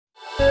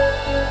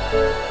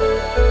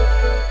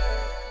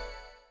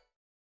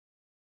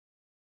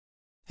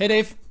Hey,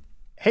 Dave.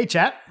 Hey,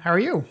 Chet. How are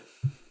you?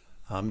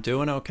 I'm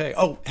doing okay.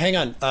 Oh, hang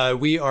on.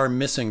 We are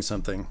missing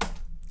something.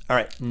 All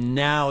right.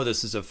 Now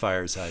this is a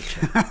fireside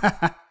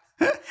chat.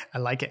 I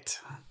like it.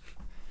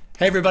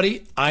 Hey,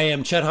 everybody. I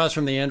am Chet Haase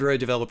from the Android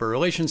Developer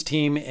Relations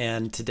team.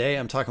 And today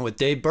I'm talking with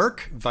Dave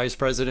Burke, Vice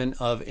President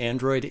of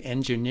Android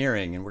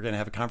Engineering. And we're going to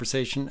have a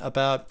conversation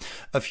about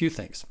a few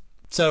things.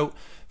 So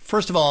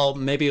first of all,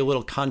 maybe a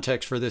little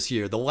context for this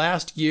year. The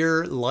last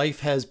year,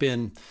 life has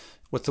been,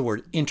 what's the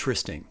word?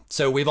 Interesting.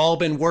 So we've all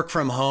been work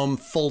from home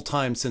full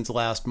time since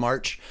last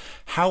March.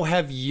 How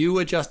have you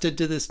adjusted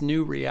to this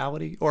new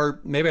reality?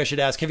 Or maybe I should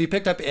ask, have you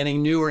picked up any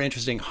new or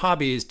interesting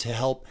hobbies to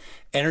help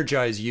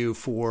energize you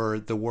for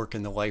the work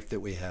and the life that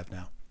we have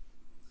now?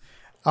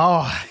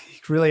 Oh,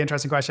 really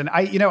interesting question.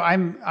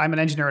 I'm an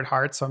engineer at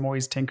heart, so I'm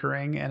always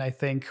tinkering. And I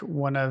think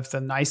one of the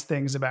nice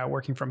things about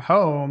working from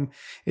home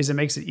is it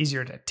makes it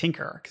easier to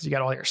tinker because you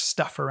got all your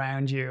stuff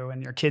around you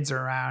and your kids are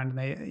around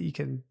and you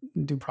can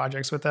do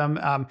projects with them.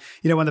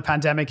 When the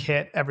pandemic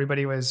hit,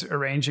 everybody was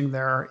arranging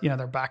their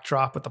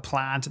backdrop with the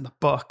plant and the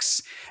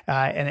books,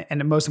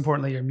 and most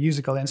importantly, your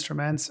musical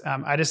instruments.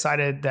 I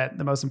decided that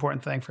the most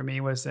important thing for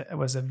me was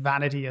a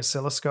vanity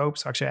oscilloscope.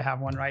 So actually I have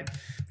one right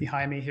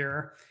behind me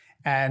here.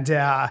 And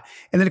then,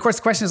 of course,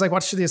 the question is like,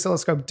 what should the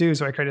oscilloscope do?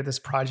 So I created this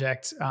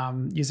project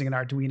using an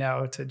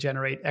Arduino to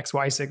generate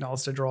XY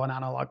signals to draw an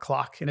analog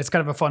clock. And it's kind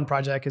of a fun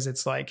project because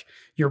it's like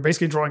you're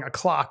basically drawing a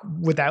clock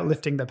without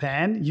lifting the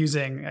pen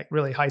using like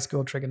really high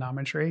school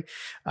trigonometry.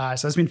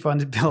 So it's been fun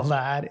to build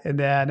that. And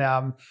then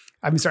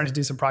I've been starting to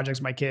do some projects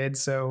with my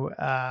kids. So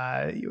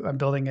I'm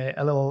building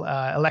a little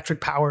electric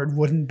powered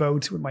wooden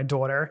boat with my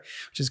daughter,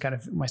 which is kind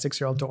of my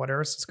 6-year-old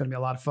daughter. So it's going to be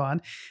a lot of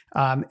fun.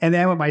 And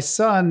then with my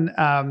son,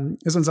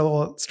 this one's a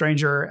little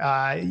stranger.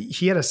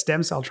 He had a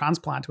stem cell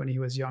transplant when he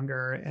was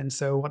younger. And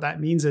so what that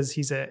means is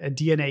he's a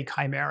DNA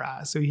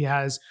chimera. So he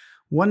has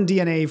one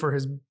DNA for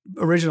his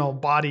original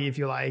body, if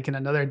you like, and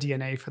another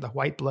DNA for the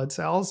white blood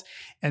cells.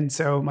 And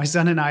so my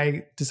son and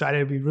I decided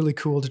it'd be really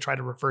cool to try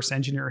to reverse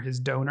engineer his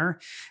donor.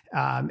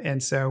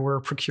 And so we're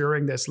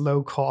procuring this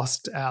low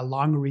cost,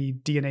 long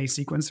read DNA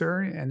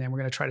sequencer. And then we're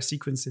going to try to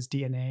sequence his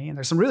DNA. And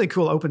there's some really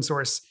cool open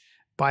source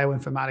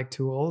bioinformatic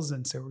tools.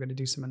 And so we're going to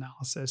do some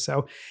analysis.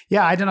 So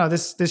yeah, I don't know,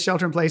 this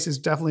shelter in place has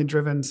definitely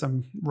driven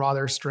some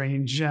rather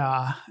strange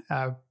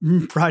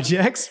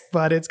projects,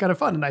 but it's kind of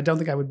fun. And I don't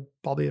think I would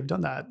probably have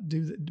done that,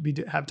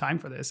 have time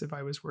for this if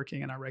I was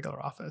working in our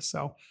regular office.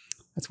 So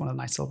that's one of the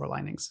nice silver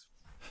linings.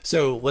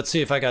 So let's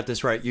see if I got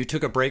this right. You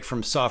took a break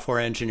from software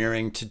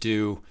engineering to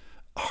do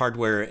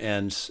hardware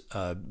and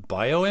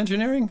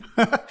bioengineering?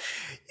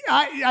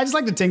 I just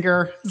like to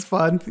tinker. It's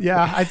fun.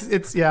 Yeah.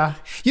 Yeah.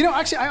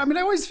 Actually, I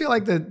always feel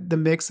like the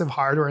mix of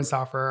hardware and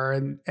software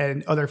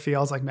and other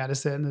fields like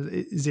medicine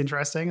is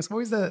interesting. It's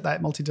always that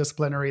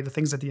multidisciplinary, the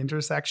things at the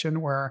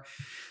intersection where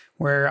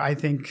I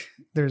think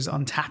there's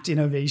untapped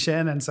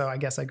innovation. And so I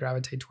guess I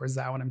gravitate towards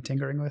that when I'm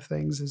tinkering with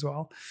things as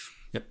well.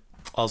 Yep.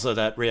 Also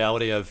that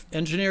reality of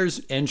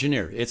engineers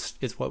engineer.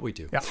 It's what we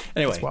do. Yeah.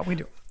 Anyway. It's what we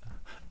do.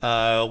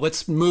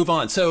 Let's move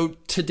on. So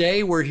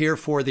today we're here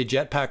for the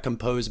Jetpack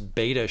Compose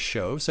beta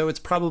show. So it's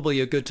probably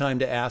a good time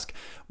to ask,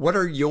 what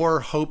are your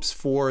hopes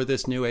for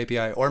this new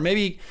API? Or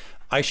maybe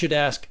I should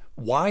ask,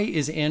 why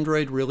is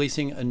Android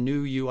releasing a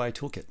new UI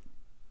toolkit?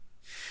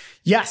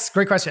 Yes,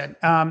 great question.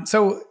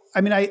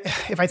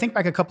 If I think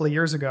back a couple of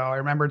years ago, I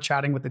remember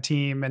chatting with the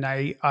team and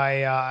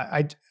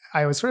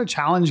I was sort of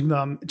challenging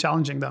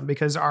them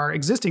because our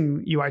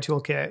existing UI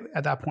toolkit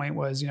at that point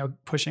was,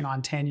 pushing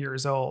on 10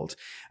 years old.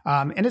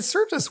 And it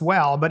served us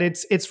well, but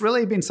it's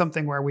really been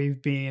something where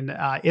we've been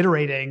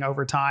iterating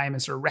over time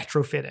and sort of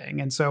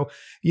retrofitting. And so,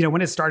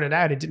 when it started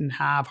out, it didn't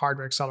have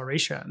hardware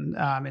acceleration.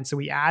 And so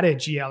we added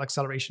GL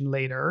acceleration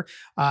later.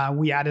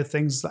 We added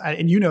things,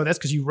 and this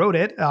because you wrote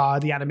it,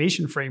 the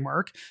animation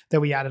framework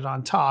that we added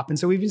on top. And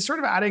so we've been sort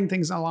of adding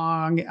things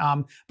along.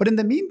 But in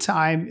the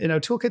meantime,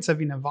 toolkits have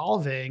been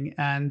evolving.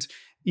 And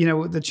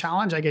the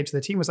challenge I gave to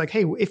the team was like,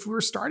 hey, if we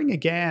were starting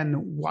again,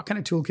 what kind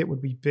of toolkit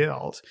would we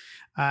build?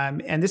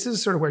 And this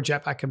is sort of where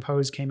Jetpack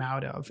Compose came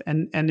out of.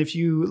 And if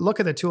you look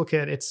at the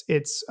toolkit,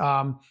 it's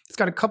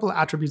got a couple of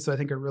attributes that I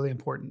think are really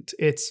important.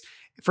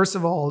 First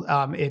of all,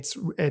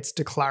 it's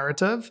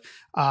declarative.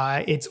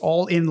 It's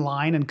all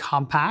inline and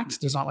compact.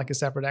 There's not like a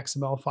separate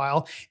XML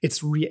file.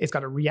 It's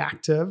got a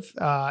reactive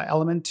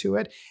element to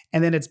it,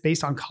 and then it's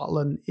based on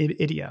Kotlin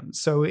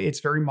idioms. So it's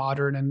very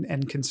modern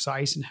and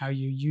concise in how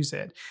you use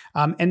it.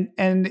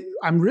 And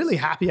I'm really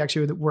happy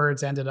actually with where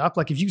it's ended up.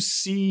 Like if you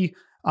see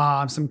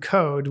some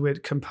code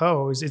with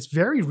Compose, it's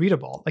very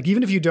readable. Like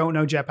even if you don't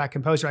know Jetpack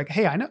Compose, you're like,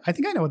 hey, I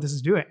think I know what this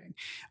is doing.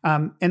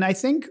 And I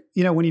think,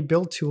 when you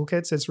build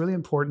toolkits, it's really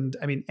important.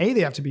 I mean,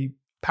 they have to be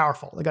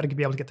powerful. They got to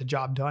be able to get the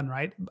job done,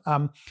 right?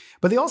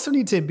 But they also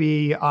need to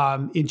be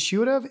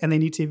intuitive, and they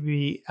need to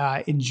be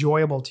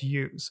enjoyable to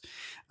use.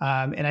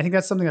 And I think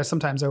that's something that's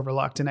sometimes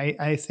overlooked. And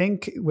I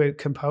think with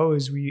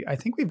Compose, I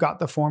think we've got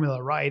the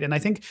formula right. And I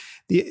think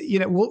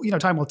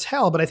time will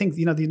tell. But I think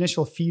the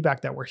initial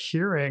feedback that we're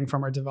hearing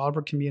from our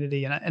developer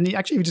community, and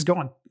actually, if you just go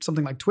on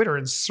something like Twitter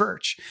and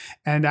search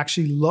and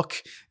actually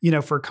look,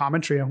 for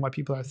commentary on what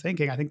people are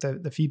thinking, I think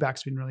the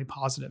feedback's been really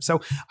positive.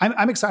 So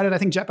I'm excited. I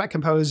think Jetpack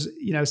Compose,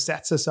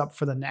 sets us up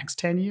for the next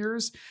 10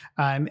 years.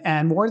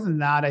 And more than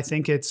that, I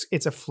think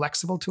it's a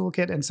flexible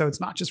toolkit. And so it's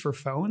not just for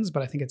phones,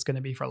 but I think it's going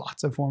to be for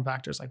lots of form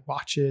factors like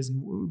watches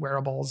and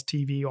wearables,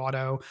 TV,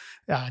 auto,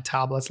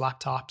 tablets,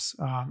 laptops.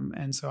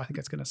 And so I think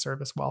it's going to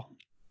serve us well.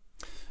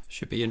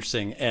 Should be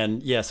interesting.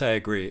 And yes, I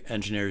agree.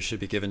 Engineers should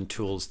be given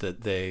tools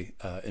that they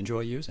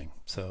enjoy using.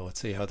 So let's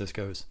see how this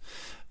goes.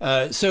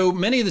 So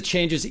many of the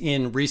changes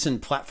in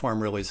recent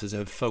platform releases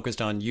have focused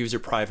on user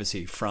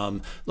privacy,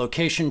 from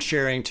location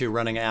sharing to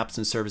running apps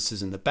and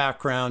services in the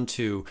background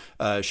to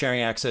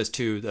sharing access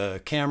to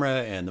the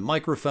camera and the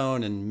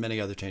microphone and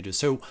many other changes.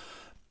 So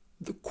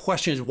the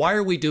question is, why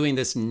are we doing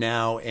this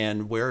now,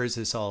 and where is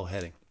this all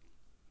heading?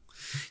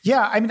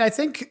 Yeah, I mean, I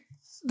think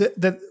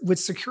with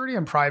security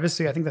and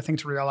privacy, I think the thing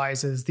to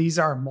realize is these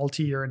are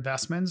multi-year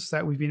investments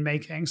that we've been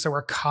making. So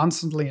we're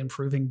constantly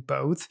improving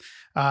both.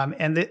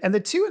 And the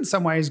two in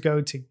some ways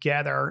go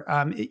together.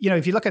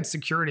 If you look at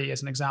security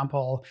as an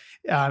example,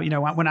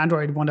 when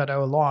Android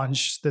 1.0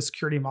 launched, the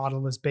security model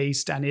was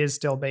based and is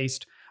still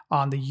based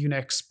on the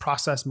Unix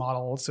process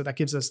model. So that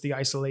gives us the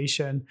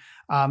isolation.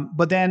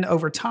 But then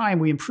over time,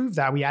 we improved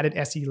that. We added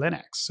SE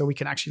Linux. So we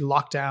can actually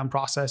lock down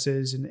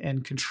processes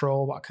and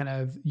control what kind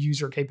of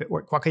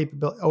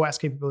OS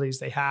capabilities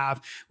they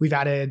have. We've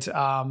added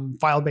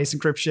file-based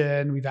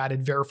encryption. We've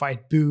added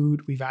verified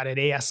boot. We've added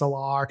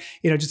ASLR.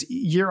 Just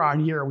year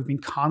on year, we've been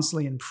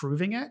constantly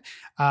improving it.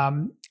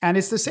 And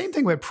it's the same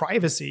thing with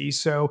privacy.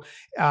 So,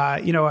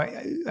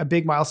 a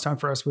big milestone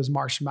for us was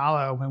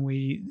Marshmallow when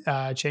we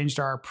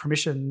changed our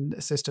permission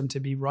system to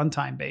be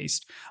runtime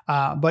based.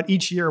 But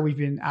each year we've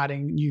been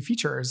adding new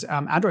features.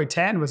 Android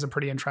 10 was a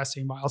pretty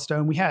interesting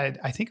milestone. We had,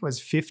 I think it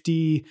was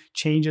 50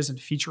 changes and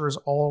features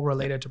all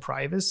related to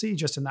privacy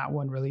just in that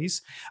one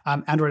release.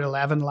 Android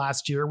 11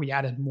 last year, we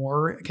added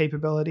more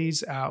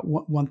capabilities.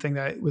 One thing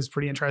that was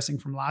pretty interesting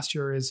from last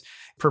year is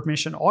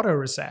permission auto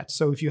reset.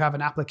 So if you have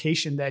an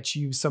application that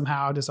you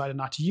somehow decided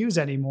not to use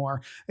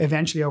anymore,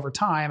 eventually over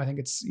time, I think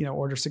it's,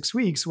 order 6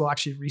 weeks, we'll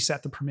actually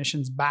reset the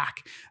permissions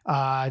back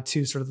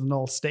to sort of the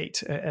null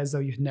state as though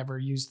you'd never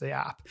used the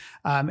app.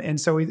 And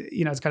so,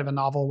 it's kind of a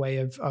novel way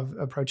of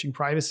approaching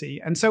privacy.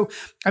 And so,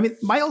 I mean,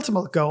 my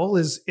ultimate goal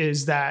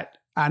is that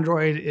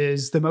Android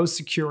is the most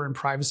secure and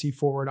privacy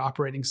forward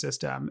operating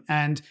system.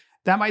 And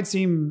that might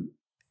seem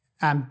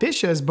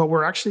ambitious, but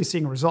we're actually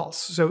seeing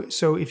results.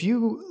 So if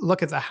you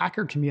look at the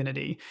hacker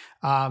community,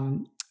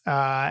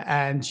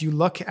 and you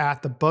look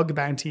at the bug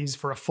bounties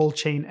for a full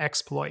chain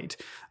exploit,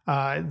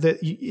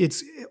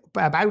 it's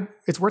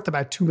worth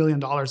about $2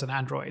 million on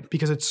Android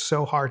because it's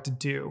so hard to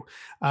do.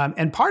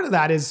 And part of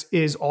that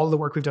is all the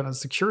work we've done on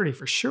security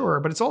for sure,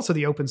 but it's also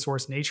the open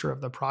source nature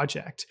of the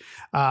project.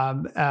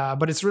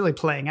 But it's really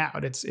playing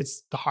out.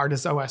 It's the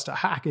hardest OS to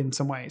hack in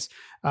some ways,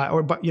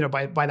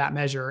 by that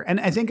measure. And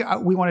I think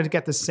we wanted to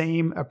get the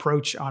same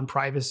approach on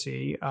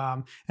privacy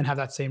and have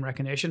that same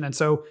recognition. And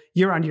so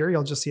year on year,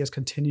 you'll just see us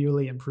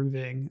continually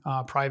improving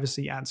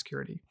privacy and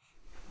security.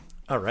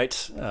 All right.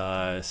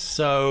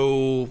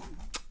 So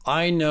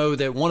I know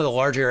that one of the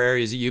larger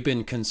areas that you've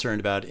been concerned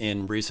about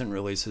in recent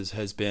releases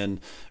has been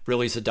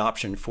release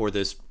adoption for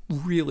this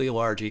really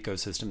large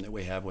ecosystem that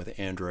we have with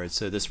Android.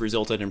 So this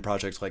resulted in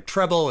projects like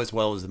Treble, as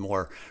well as the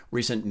more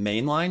recent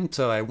mainline.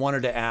 So I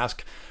wanted to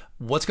ask,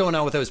 what's going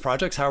on with those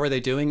projects? How are they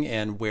doing,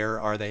 and where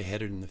are they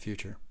headed in the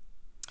future?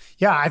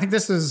 Yeah, I think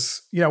this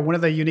is one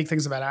of the unique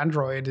things about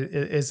Android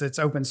is it's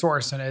open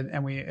source, and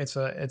it's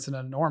an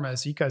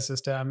enormous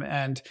ecosystem,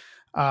 and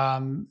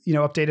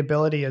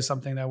updatability is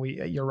something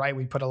that you're right,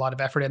 we put a lot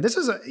of effort in. This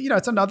is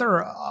it's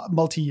another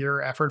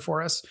multi-year effort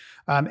for us,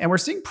 and we're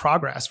seeing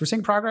progress. We're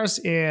seeing progress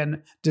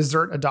in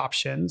Desert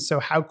adoption. So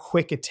how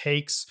quick it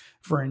takes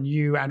for a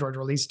new Android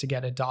release to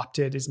get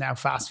adopted is now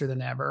faster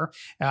than ever.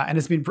 And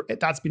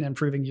that's been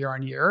improving year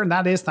on year. And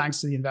that is thanks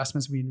to the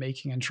investments we've been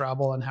making in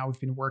Treble and how we've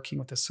been working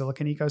with the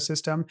Silicon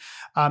ecosystem.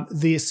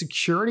 The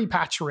security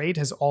patch rate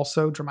has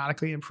also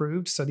dramatically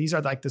improved. So these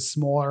are like the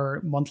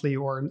smaller monthly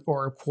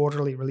or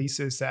quarterly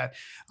releases that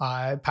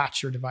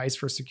patch your device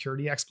for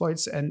security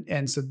exploits.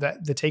 And so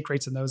that the take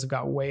rates in those have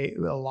got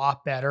a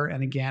lot better.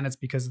 And again, it's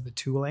because of the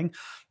tooling.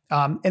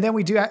 And then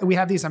we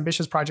have these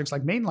ambitious projects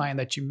like Mainline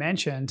that you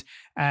mentioned.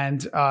 And,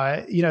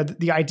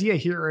 the idea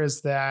here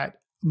is that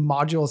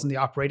modules in the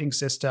operating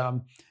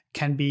system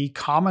can be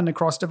common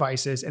across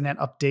devices and then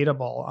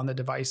updatable on the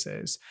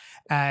devices.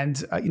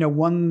 And,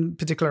 one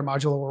particular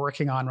module we're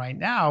working on right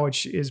now,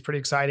 which is pretty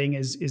exciting,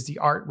 is the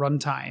art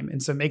runtime.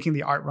 And so making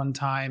the art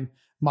runtime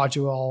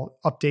module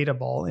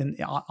updatable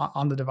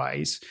on the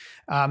device.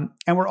 And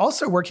we're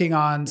also working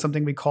on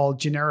something we call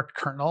generic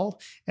kernel.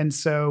 And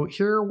so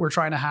here we're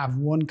trying to have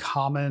one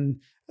common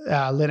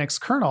Linux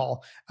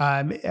kernel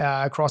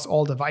across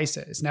all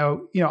devices.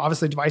 Now,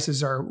 obviously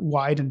devices are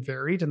wide and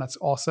varied, and that's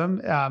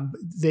awesome.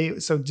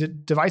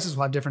 Devices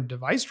will have different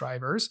device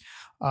drivers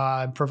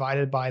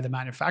provided by the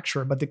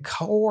manufacturer, but the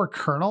core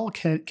kernel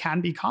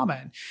can be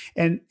common.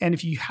 And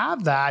if you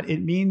have that,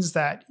 it means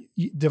that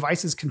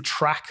devices can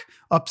track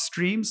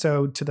upstream,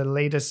 so to the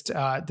latest,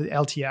 the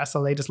LTS, the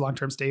latest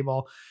long-term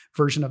stable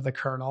version of the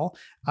kernel,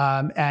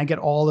 and get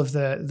all of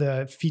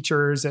the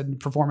features and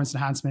performance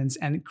enhancements,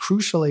 and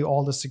crucially,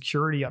 all the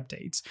security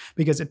updates.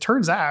 Because it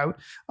turns out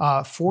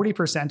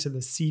 40% of the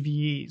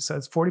CVEs, so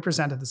it's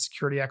 40% of the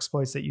security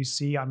exploits that you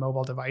see on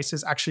mobile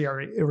devices actually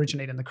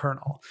originate in the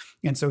kernel.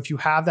 And so if you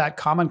have that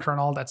common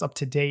kernel that's up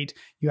to date,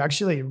 you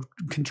actually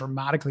can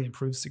dramatically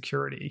improve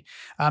security.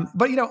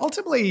 But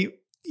ultimately,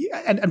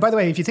 and by the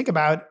way, if you think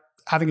about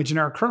having a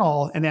generic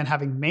kernel and then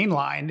having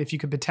mainline, if you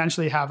could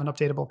potentially have an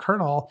updatable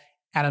kernel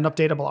and an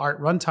updatable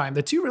ART runtime,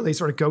 the two really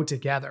sort of go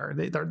together.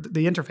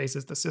 The interface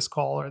is the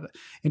syscall, or the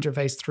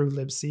interface through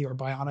libc or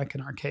Bionic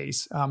in our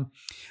case.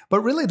 But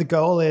really the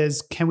goal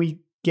is, can we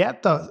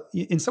get the,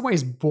 in some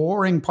ways,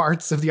 boring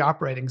parts of the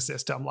operating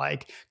system,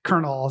 like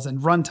kernels and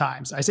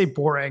runtimes? I say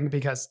boring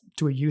because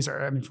to a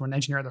user, for an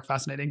engineer, they're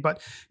fascinating,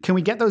 but can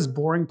we get those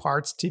boring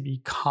parts to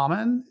be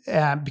common?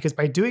 Because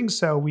by doing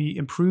so, we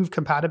improve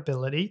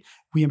compatibility,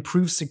 we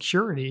improve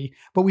security,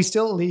 but we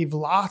still leave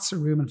lots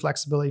of room and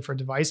flexibility for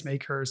device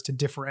makers to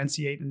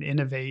differentiate and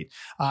innovate,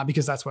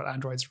 because that's what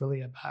Android's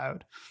really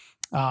about.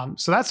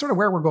 So that's sort of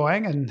where we're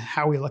going and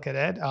how we look at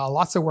it.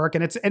 Lots of work,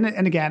 and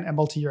and again, a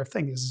multi-year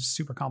thing. Is a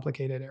super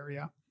complicated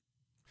area.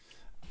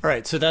 All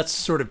right, so that's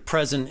sort of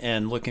present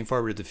and looking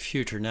forward to the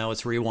future. Now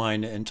let's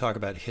rewind and talk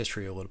about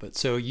history a little bit.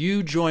 So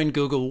you joined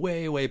Google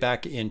way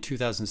back in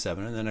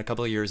 2007, and then a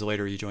couple of years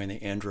later, you joined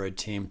the Android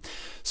team.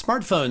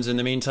 Smartphones, in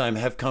the meantime,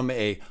 have come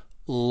a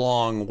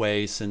long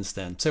way since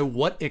then. So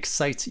what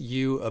excites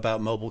you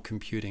about mobile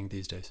computing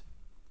these days?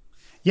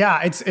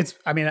 Yeah, it's.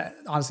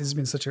 Honestly, it's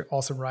been such an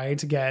awesome ride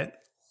to get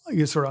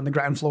sort of on the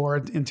ground floor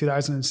in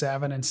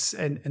 2007 and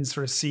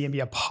sort of see and be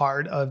a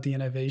part of the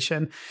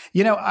innovation.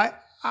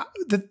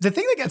 The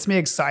thing that gets me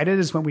excited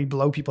is when we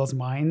blow people's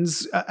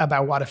minds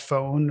about what a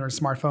phone or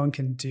smartphone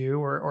can do.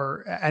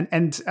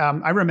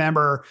 I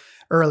remember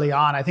early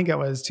on, I think it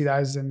was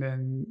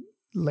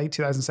late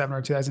 2007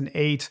 or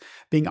 2008,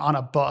 being on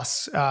a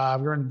bus. We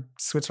were in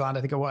Switzerland,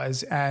 I think it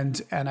was,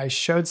 and I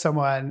showed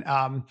someone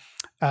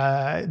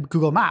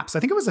Google Maps. I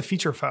think it was a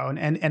feature phone,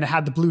 and it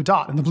had the blue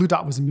dot, and the blue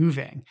dot was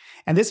moving.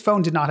 And this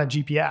phone did not have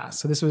GPS.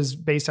 So this was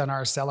based on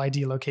our Cell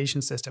ID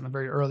location system, a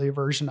very early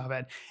version of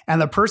it.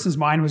 And the person's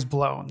mind was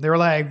blown. They were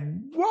like,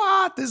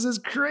 what? This is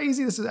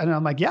crazy. And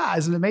I'm like, yeah,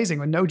 isn't it amazing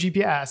with no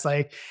GPS?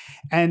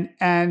 And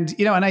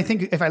I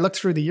think if I look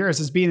through the years,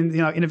 there's been,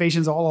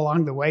 innovations all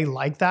along the way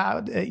like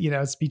that,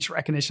 speech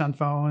recognition on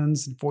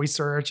phones and voice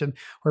search, and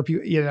where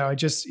people,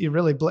 it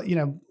really,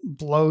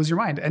 blows your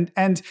mind.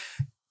 And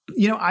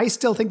I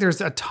still think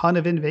there's a ton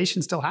of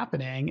innovation still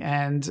happening.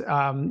 And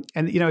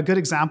a good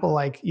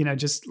example,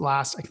 just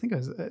last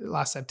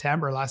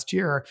September, last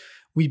year,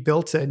 we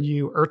built a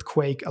new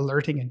earthquake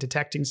alerting and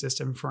detecting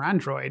system for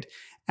Android.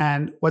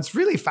 And what's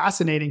really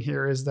fascinating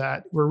here is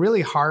that we're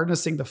really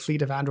harnessing the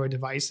fleet of Android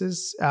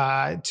devices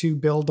to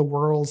build the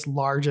world's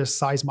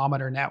largest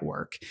seismometer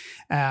network.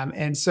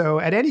 And so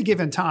at any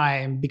given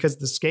time, because of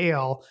the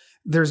scale,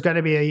 there's going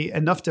to be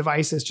enough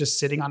devices just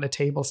sitting on a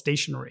table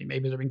stationary.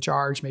 Maybe they're being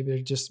charged, maybe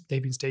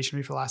they've been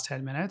stationary for the last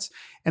 10 minutes.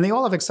 And they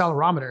all have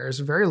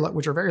accelerometers,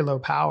 which are very low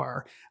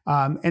power.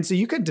 And so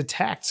you could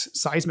detect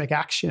seismic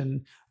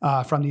action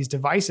from these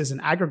devices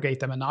and aggregate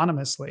them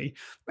anonymously.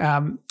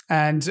 And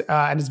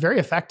it's very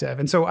effective.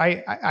 And so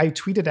I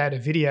tweeted out a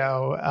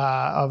video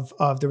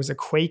of there was a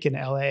quake in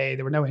LA.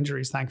 There were no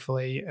injuries,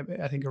 thankfully,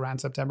 I think around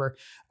September.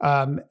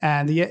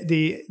 And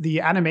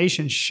the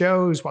animation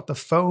shows what the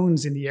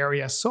phones in the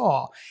area saw.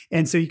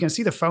 And so you can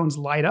see the phones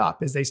light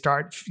up as they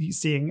start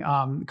seeing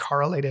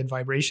correlated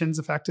vibrations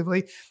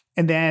effectively.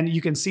 And then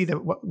you can see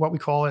that what we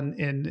call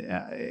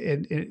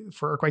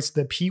for earthquakes,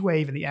 the P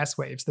wave and the S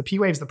waves. The P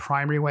wave is the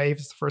primary wave.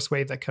 It's the first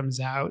wave that comes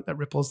out, that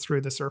ripples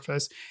through the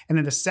surface. And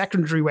then the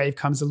secondary wave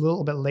comes a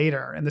little bit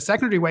later. And the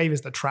secondary wave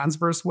is the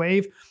transverse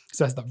wave.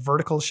 So it's the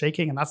vertical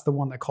shaking, and that's the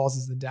one that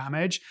causes the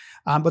damage.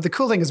 But the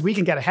cool thing is we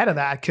can get ahead of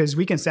that because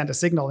we can send a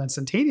signal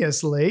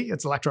instantaneously.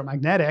 It's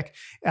electromagnetic.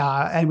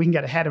 And we can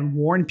get ahead and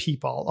warn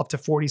people up to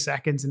 40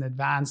 seconds in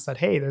advance that,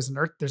 hey, there's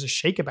a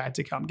shake about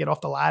to come. Get off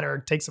the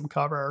ladder, take some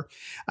cover.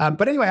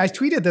 But anyway, I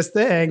tweeted this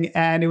thing,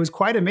 and it was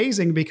quite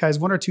amazing because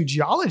one or two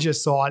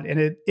geologists saw it,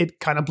 and it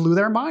kind of blew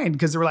their mind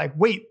because they were like,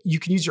 wait, you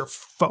can use your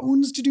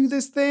phones to do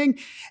this thing?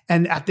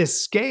 And at this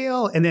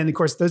scale? And then, of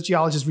course, those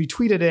geologists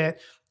retweeted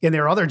it, and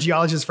their other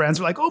geologist friends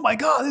were like, oh my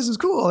God, this is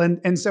cool.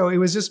 And so it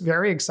was just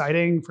very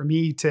exciting for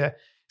me to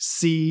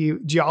see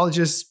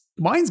geologists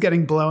mind's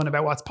getting blown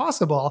about what's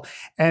possible.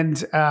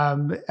 And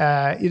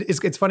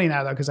it's funny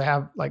now, though, because I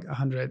have like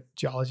 100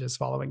 geologists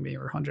following me,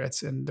 or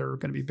hundreds, and they're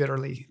going to be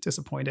bitterly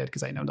disappointed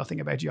because I know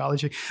nothing about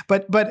geology.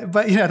 But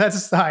that's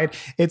aside,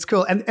 it's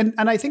cool. And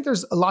I think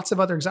there's lots of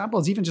other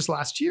examples, even just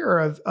last year,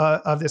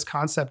 of this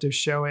concept of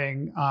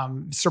showing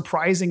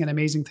surprising and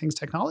amazing things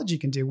technology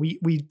can do.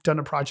 We've done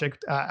a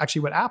project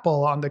actually with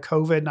Apple on the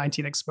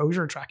COVID-19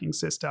 exposure tracking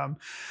system.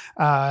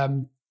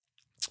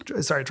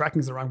 Sorry, tracking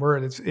is the wrong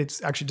word.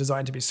 It's actually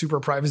designed to be super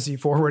privacy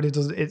forward.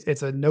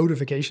 It's a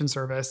notification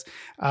service,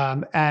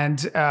 and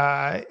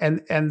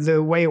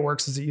the way it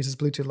works is it uses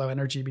Bluetooth Low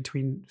Energy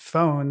between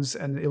phones,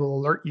 and it will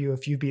alert you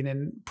if you've been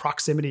in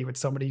proximity with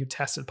somebody who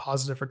tested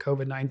positive for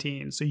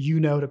COVID-19, so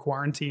you know to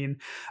quarantine.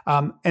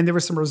 And there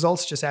were some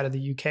results just out of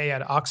the UK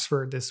at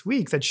Oxford this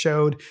week that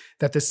showed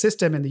that the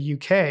system in the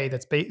UK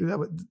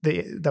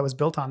that was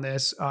built on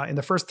this in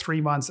the first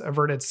 3 months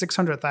averted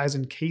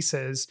 600,000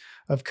 cases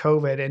of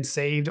COVID and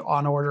saved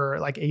on order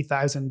like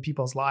 8,000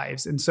 people's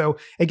lives. And so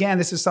again,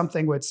 this is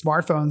something with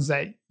smartphones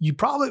that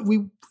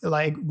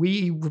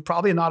we would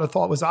probably not have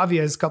thought was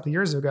obvious a couple of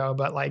years ago,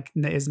 but like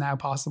is now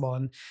possible.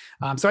 And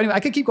so anyway, I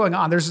could keep going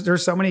on.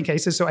 There's so many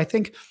cases. So I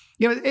think,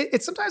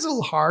 it's sometimes a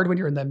little hard when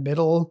you're in the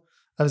middle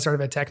of sort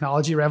of a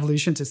technology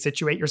revolution to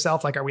situate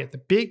yourself. Like, are we at the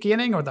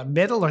beginning or the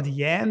middle or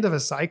the end of a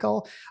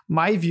cycle?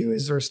 My view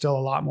is there's still a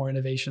lot more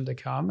innovation to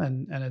come,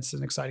 and it's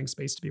an exciting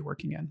space to be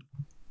working in.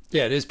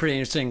 Yeah, it is pretty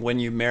interesting when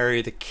you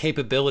marry the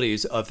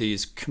capabilities of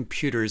these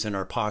computers in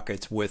our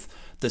pockets with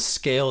the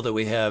scale that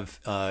we have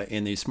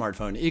in these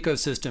smartphone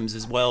ecosystems,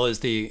 as well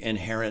as the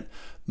inherent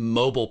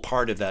mobile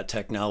part of that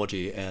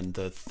technology and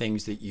the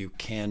things that you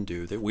can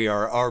do that we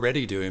are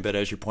already doing. But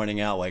as you're pointing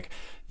out, like,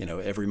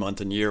 every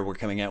month and year we're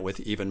coming out with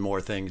even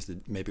more things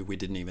that maybe we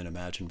didn't even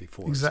imagine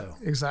before.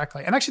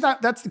 Exactly. And actually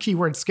that's the key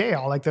word,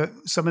 scale. Like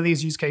some of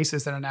these use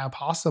cases that are now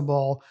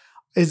possible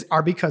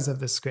are because of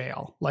the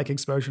scale, like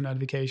exposure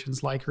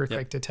notifications, like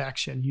earthquake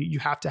detection. You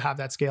have to have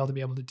that scale to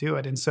be able to do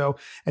it. And so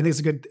I think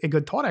it's a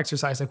good thought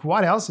exercise. Like,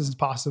 what else is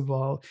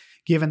possible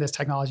given this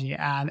technology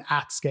and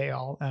at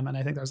scale? And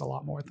I think there's a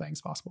lot more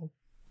things possible.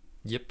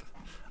 Yep,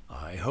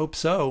 I hope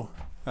so.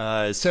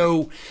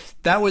 So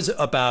that was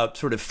about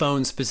sort of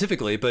phones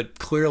specifically, but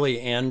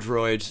clearly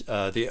Android,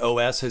 the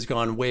OS has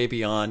gone way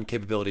beyond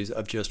capabilities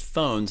of just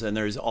phones, and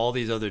there's all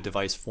these other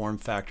device form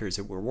factors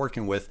that we're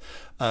working with.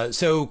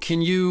 So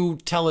can you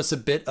tell us a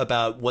bit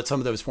about what some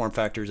of those form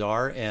factors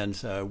are and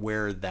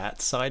where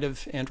that side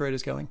of Android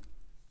is going?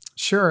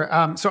 Sure.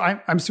 So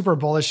I'm super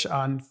bullish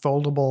on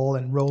foldable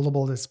and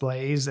rollable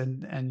displays,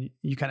 and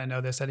you kind of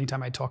know this.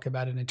 Anytime I talk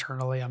about it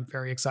internally, I'm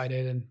very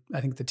excited, and I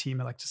think the team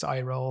like just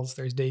eye rolls.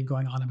 There's Dave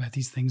going on about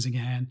these things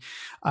again,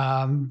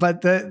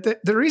 but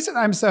the reason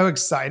I'm so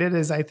excited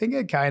is I think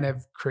it kind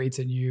of creates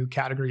a new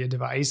category of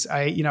device.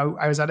 I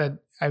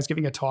was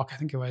giving a talk, I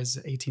think it was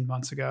 18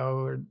 months ago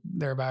or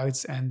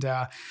thereabouts, and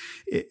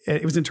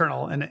it was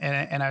internal, and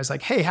I was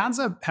like, hey, hands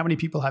up, how many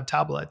people have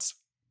tablets?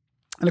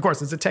 And of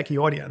course, it's a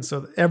techie audience.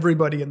 So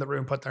everybody in the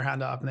room put their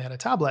hand up and they had a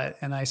tablet.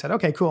 And I said,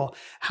 okay, cool.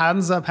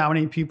 Hands up, how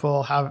many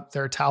people have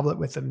their tablet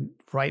with them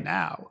right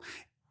now?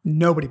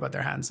 Nobody put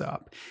their hands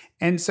up.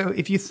 And so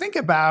if you think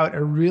about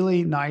a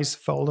really nice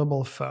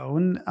foldable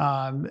phone,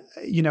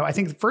 I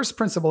think the first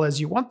principle is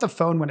you want the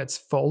phone when it's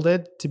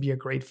folded to be a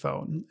great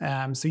phone.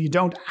 So you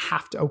don't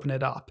have to open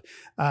it up.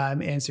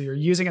 And so you're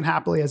using it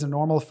happily as a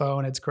normal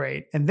phone. It's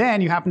great. And then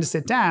you happen to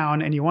sit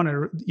down and you want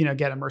to,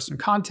 get immersed in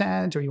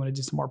content, or you want to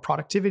do some more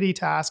productivity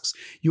tasks.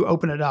 You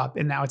open it up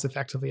and now it's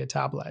effectively a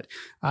tablet.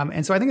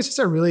 And so I think it's just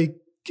a really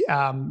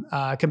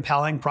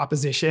compelling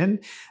proposition.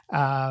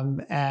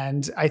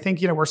 And I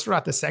think, we're sort of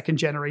at the second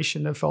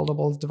generation of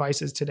foldable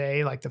devices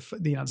today, like the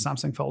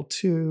Samsung Fold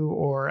 2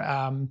 or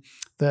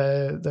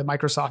the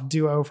Microsoft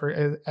Duo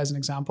as an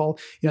example.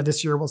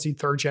 This year we'll see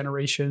third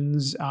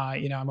generations.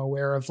 I'm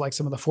aware of like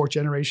some of the fourth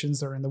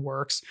generations that are in the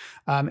works.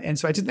 And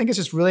so I just think it's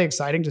just really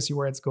exciting to see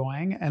where it's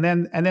going. And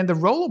then the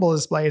rollable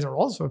displays are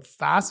also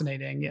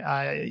fascinating.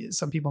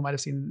 Some people might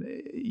have seen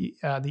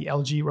the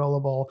LG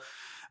rollable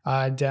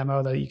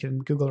demo that you can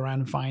Google around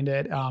and find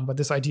it. But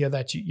this idea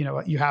that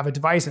you have a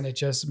device and it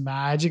just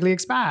magically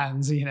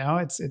expands,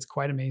 it's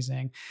quite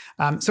amazing.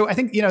 So I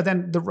think,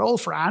 then the role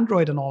for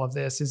Android in all of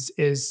this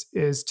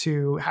is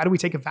to how do we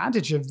take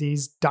advantage of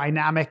these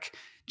dynamic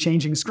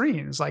changing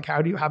screens? Like,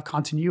 how do you have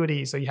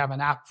continuity? So you have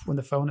an app when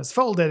the phone is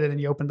folded, and then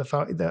you open the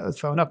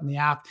phone up, and the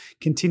app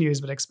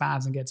continues but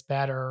expands and gets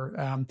better.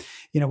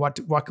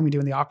 What can we do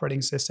in the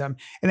operating system?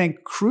 And then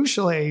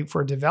crucially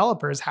for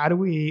developers, how do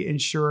we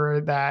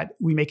ensure that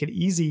we make it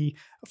easy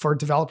for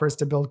developers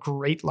to build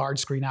great large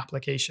screen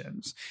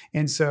applications?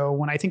 And so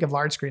when I think of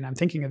large screen, I'm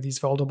thinking of these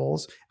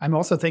foldables. I'm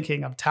also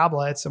thinking of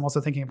tablets. I'm also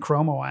thinking of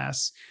Chrome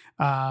OS.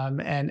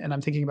 And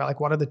I'm thinking about like,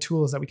 what are the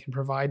tools that we can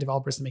provide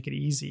developers to make it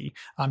easy?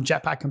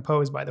 Jetpack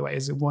Compose, by the way,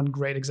 is one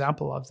great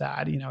example of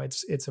that.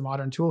 It's a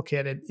modern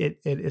toolkit.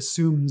 It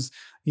assumes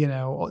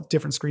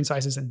different screen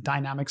sizes and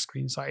dynamic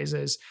screen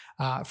sizes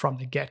from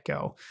the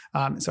get-go.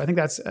 So I think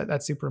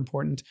that's super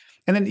important.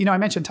 And then I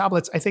mentioned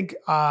tablets. I think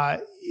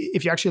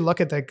if you actually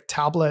look at the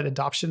tablet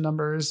adoption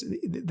numbers,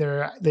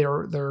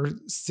 they're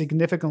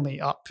significantly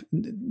up,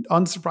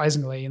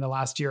 unsurprisingly, in the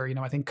last year.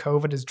 I think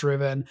COVID has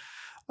driven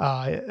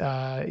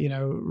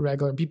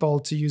regular people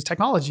to use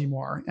technology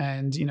more.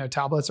 And,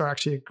 tablets are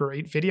actually a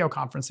great video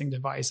conferencing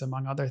device,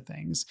 among other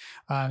things.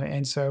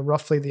 And so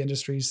roughly the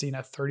industry has seen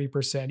a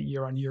 30%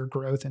 year-on-year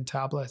growth in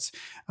tablets.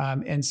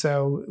 And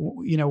so,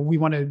 we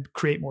want to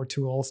create more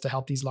tools to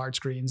help these large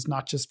screens,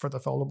 not just for the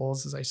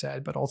foldables, as I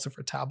said, but also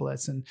for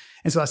tablets. And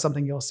so that's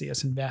something you'll see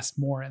us invest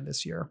more in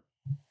this year.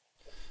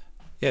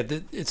 Yeah,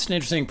 it's an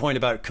interesting point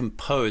about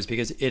Compose,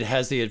 because it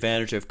has the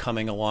advantage of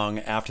coming along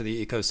after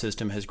the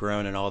ecosystem has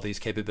grown and all these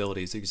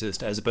capabilities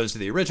exist, as opposed to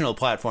the original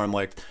platform.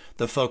 Like,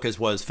 the focus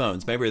was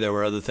phones. Maybe there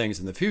were other things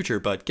in the future,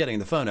 but getting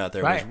the phone out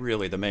there was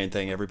really the main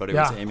thing everybody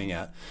was aiming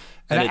at.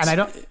 And I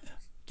don't.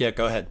 Yeah,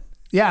 go ahead.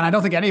 Yeah, and I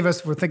don't think any of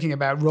us were thinking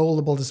about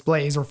rollable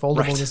displays or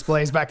foldable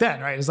displays back then,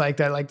 right? It's like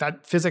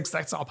that physics,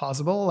 that's all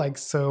possible. Like,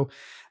 so.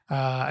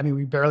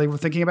 We barely were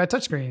thinking about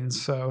touchscreens.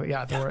 So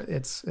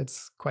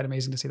it's quite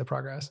amazing to see the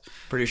progress.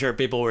 Pretty sure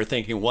people were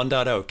thinking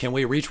 1.0. Can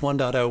we reach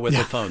 1.0 with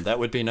the phone? That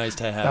would be nice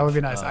to have. That would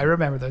be nice. I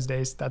remember those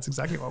days. That's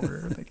exactly what we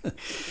were thinking.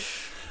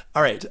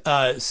 All right.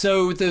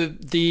 So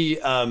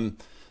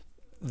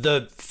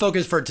the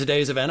focus for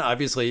today's event,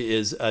 obviously,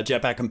 is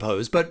Jetpack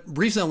Compose, but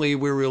recently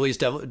we released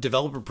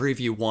Developer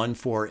Preview 1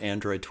 for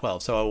Android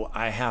 12. So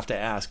I have to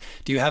ask,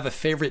 do you have a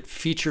favorite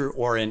feature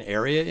or an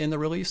area in the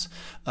release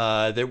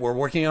that we're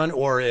working on,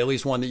 or at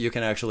least one that you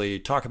can actually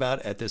talk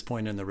about at this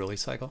point in the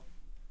release cycle?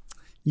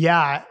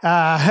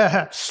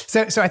 Yeah.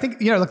 So I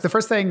think, look, the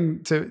first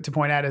thing to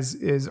point out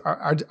is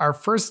our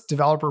first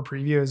developer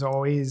preview is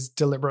always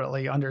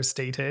deliberately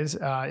understated.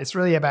 It's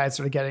really about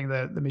sort of getting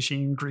the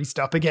machine greased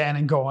up again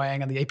and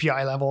going, and the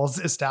API levels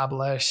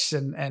established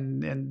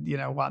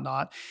and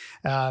whatnot,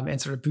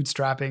 and sort of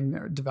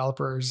bootstrapping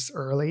developers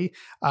early.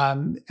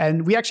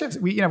 And we actually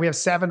we have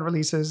 7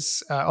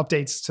 releases,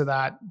 updates to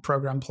that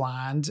program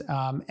planned.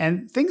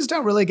 And things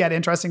don't really get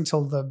interesting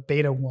till the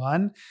beta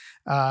 1.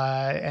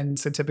 And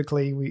so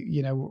typically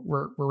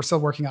we're still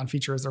working on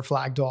features. They're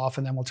flagged off,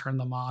 and then we'll turn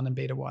them on in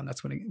beta 1.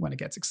 That's when it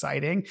gets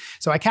exciting.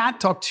 So I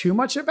can't talk too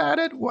much about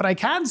it. What I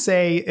can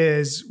say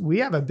is we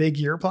have a big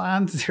year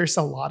planned. There's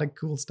a lot of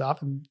cool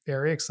stuff. I'm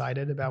very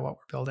excited about what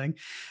we're building.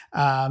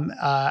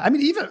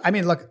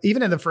 Look,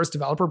 even in the first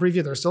developer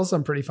preview, there's still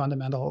some pretty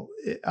fundamental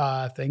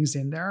things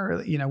in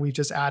there. We've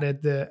just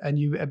added a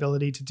new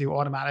ability to do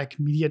automatic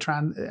media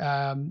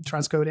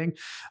transcoding.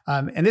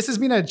 And this has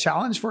been a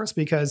challenge for us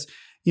because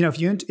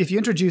if you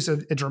introduce a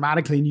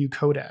dramatically new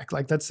codec,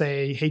 like let's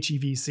say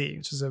HEVC,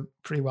 which is a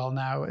pretty well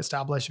now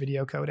established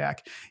video codec,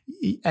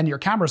 and your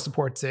camera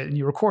supports it and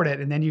you record it,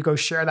 and then you go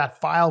share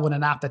that file with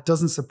an app that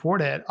doesn't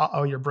support it,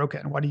 you're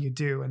broken. What do you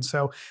do? And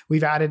so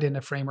we've added in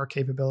a framework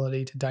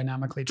capability to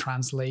dynamically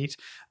translate,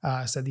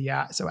 so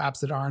apps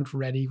that aren't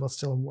ready will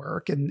still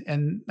work.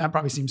 And that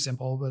probably seems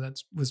simple, but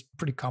it was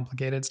pretty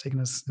complicated. It's taken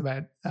us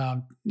about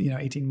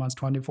 18 months,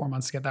 24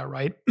 months to get that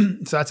right.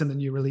 So that's in the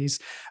new release.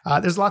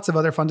 There's lots of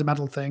other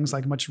fundamental things,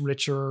 like much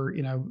richer,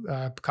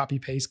 copy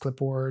paste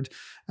clipboard,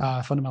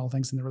 fundamental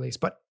things in the release.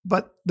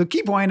 But the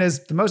key point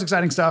is the most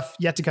exciting stuff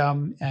yet to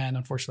come, and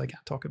unfortunately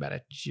can't talk about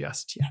it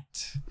just yet.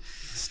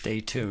 Stay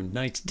tuned.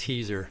 Nice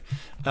teaser.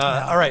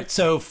 All right.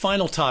 So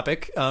final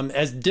topic.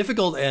 As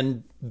difficult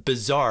and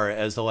bizarre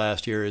as the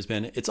last year has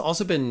been, it's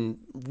also been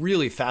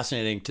really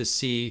fascinating to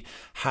see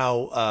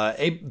how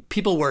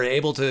people were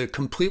able to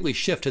completely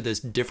shift to this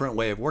different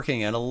way of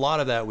working. And a lot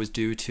of that was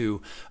due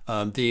to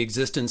the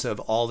existence of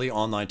all the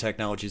online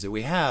technologies that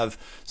we have,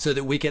 so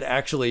that we could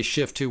actually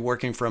shift to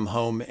working from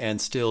home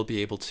and still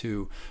be able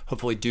to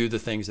hopefully do the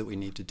things that we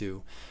need to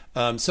do.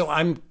 So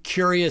I'm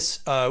curious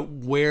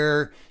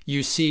where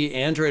you see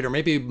Android or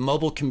maybe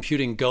mobile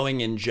computing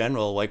going in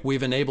general. Like,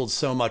 we've enabled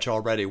so much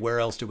already. Where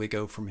else do we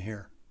go from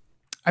here?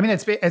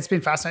 It's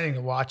been fascinating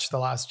to watch the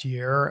last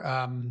year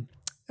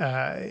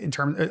in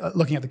terms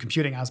looking at the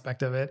computing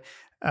aspect of it.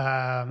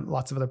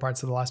 Lots of other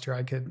parts of the last year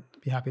I could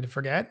be happy to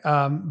forget.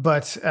 I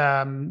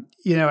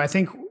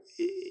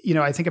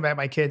think about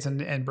my kids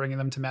and bringing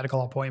them to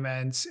medical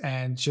appointments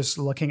and just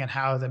looking at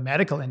how the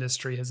medical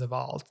industry has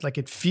evolved. Like,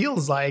 it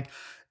feels like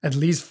at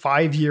least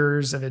 5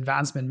 years of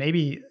advancement,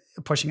 maybe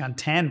pushing on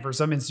 10 for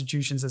some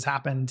institutions, has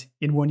happened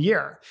in 1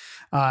 year.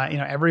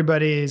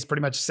 Everybody's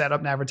pretty much set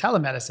up now for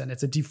telemedicine.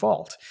 It's a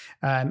default.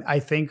 I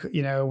think,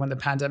 when the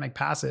pandemic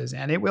passes,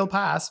 and it will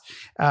pass,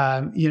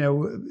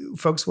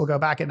 folks will go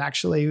back and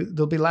actually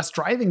there'll be less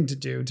driving to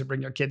do to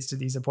bring your kids to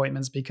these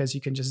appointments, because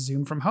you can just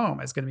Zoom from home.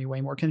 It's going to be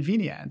way more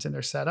convenient, and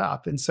they're set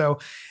up. And so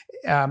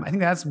I think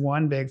that's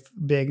one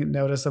big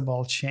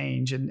noticeable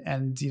change.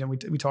 And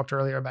we talked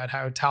earlier about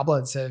how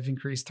tablets have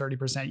increased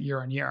 30%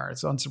 year on year.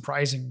 It's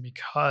unsurprising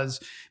because because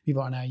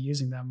people are now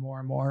using them more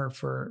and more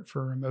for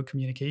remote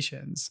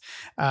communications.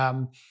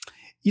 I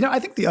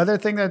think the other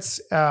thing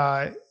that's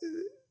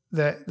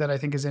that I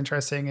think is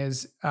interesting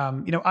is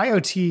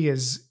IoT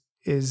is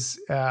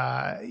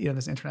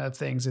this Internet of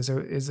Things is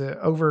a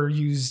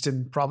overused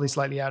and probably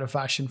slightly out of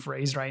fashion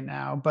phrase right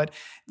now. But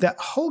the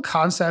whole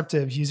concept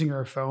of using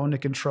your phone to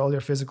control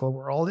your physical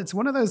world, it's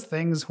one of those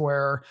things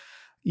where,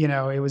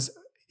 it was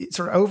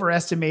sort of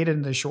overestimated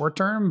in the short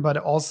term, but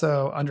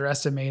also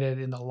underestimated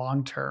in the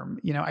long term.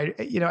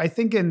 I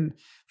think in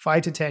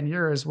 5 to 10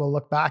 years, we'll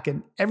look back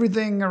and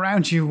everything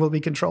around you will be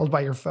controlled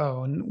by your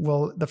phone.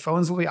 The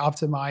phones will be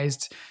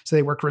optimized so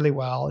they work really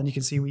well. And you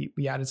can see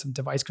we added some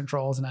device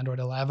controls in Android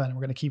 11.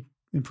 We're going to keep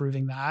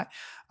improving that.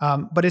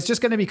 But it's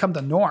just going to become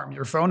the norm.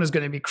 Your phone is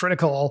going to be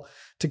critical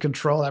to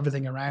control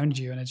everything around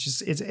you. And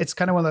it's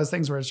kind of one of those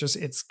things where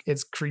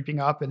it's creeping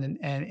up and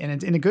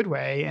it's in a good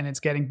way, and it's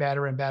getting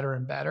better and better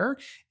and better.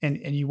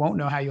 And you won't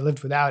know how you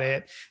lived without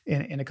it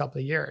in a couple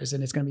of years.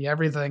 And it's going to be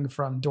everything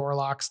from door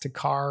locks to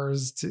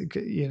cars to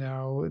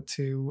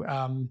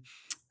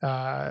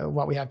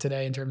what we have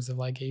today in terms of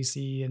like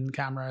AC and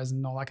cameras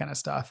and all that kind of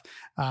stuff.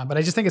 But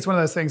I just think it's one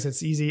of those things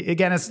that's easy.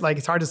 Again, it's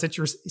hard to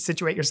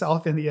situate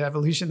yourself in the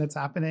evolution that's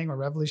happening or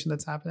revolution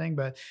that's happening.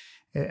 But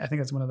I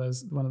think it's one of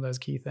those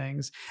key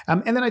things.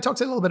 And then I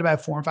talked a little bit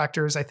about form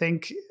factors. I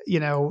think,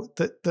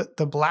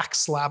 the black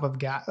slab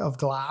of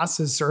glass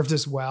has served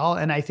us well.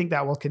 And I think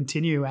that will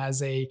continue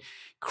as a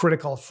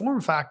critical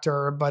form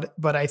factor,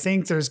 but I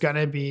think there's going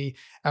to be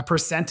a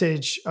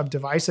percentage of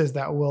devices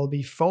that will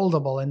be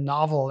foldable and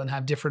novel and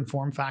have different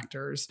form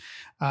factors,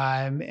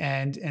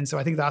 and so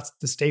I think that's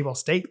the stable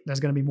state. There's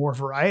going to be more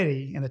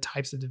variety in the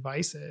types of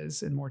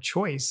devices and more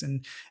choice,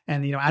 and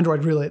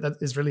Android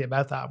is really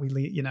about that.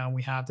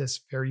 We have this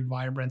very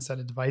vibrant set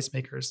of device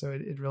makers, so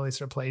it really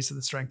sort of plays to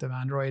the strength of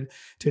Android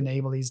to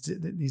enable these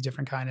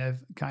different kind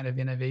of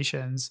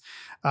innovations.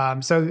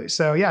 So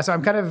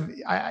I'm kind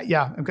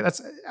of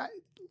that's.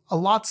 A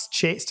lot's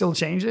still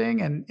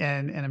changing, and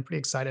I'm pretty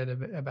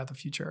excited about the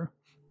future.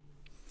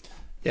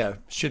 Yeah,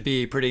 should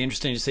be pretty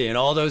interesting to see. And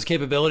all those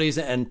capabilities,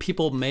 and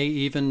people may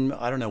even,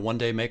 I don't know, one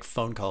day make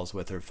phone calls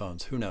with their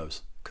phones. Who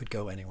knows? Could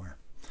go anywhere.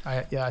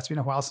 It's been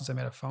a while since I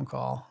made a phone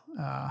call.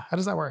 How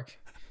does that work?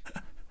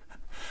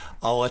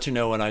 I'll let you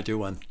know when I do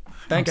one.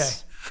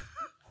 Thanks. Okay.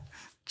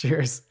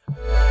 Cheers.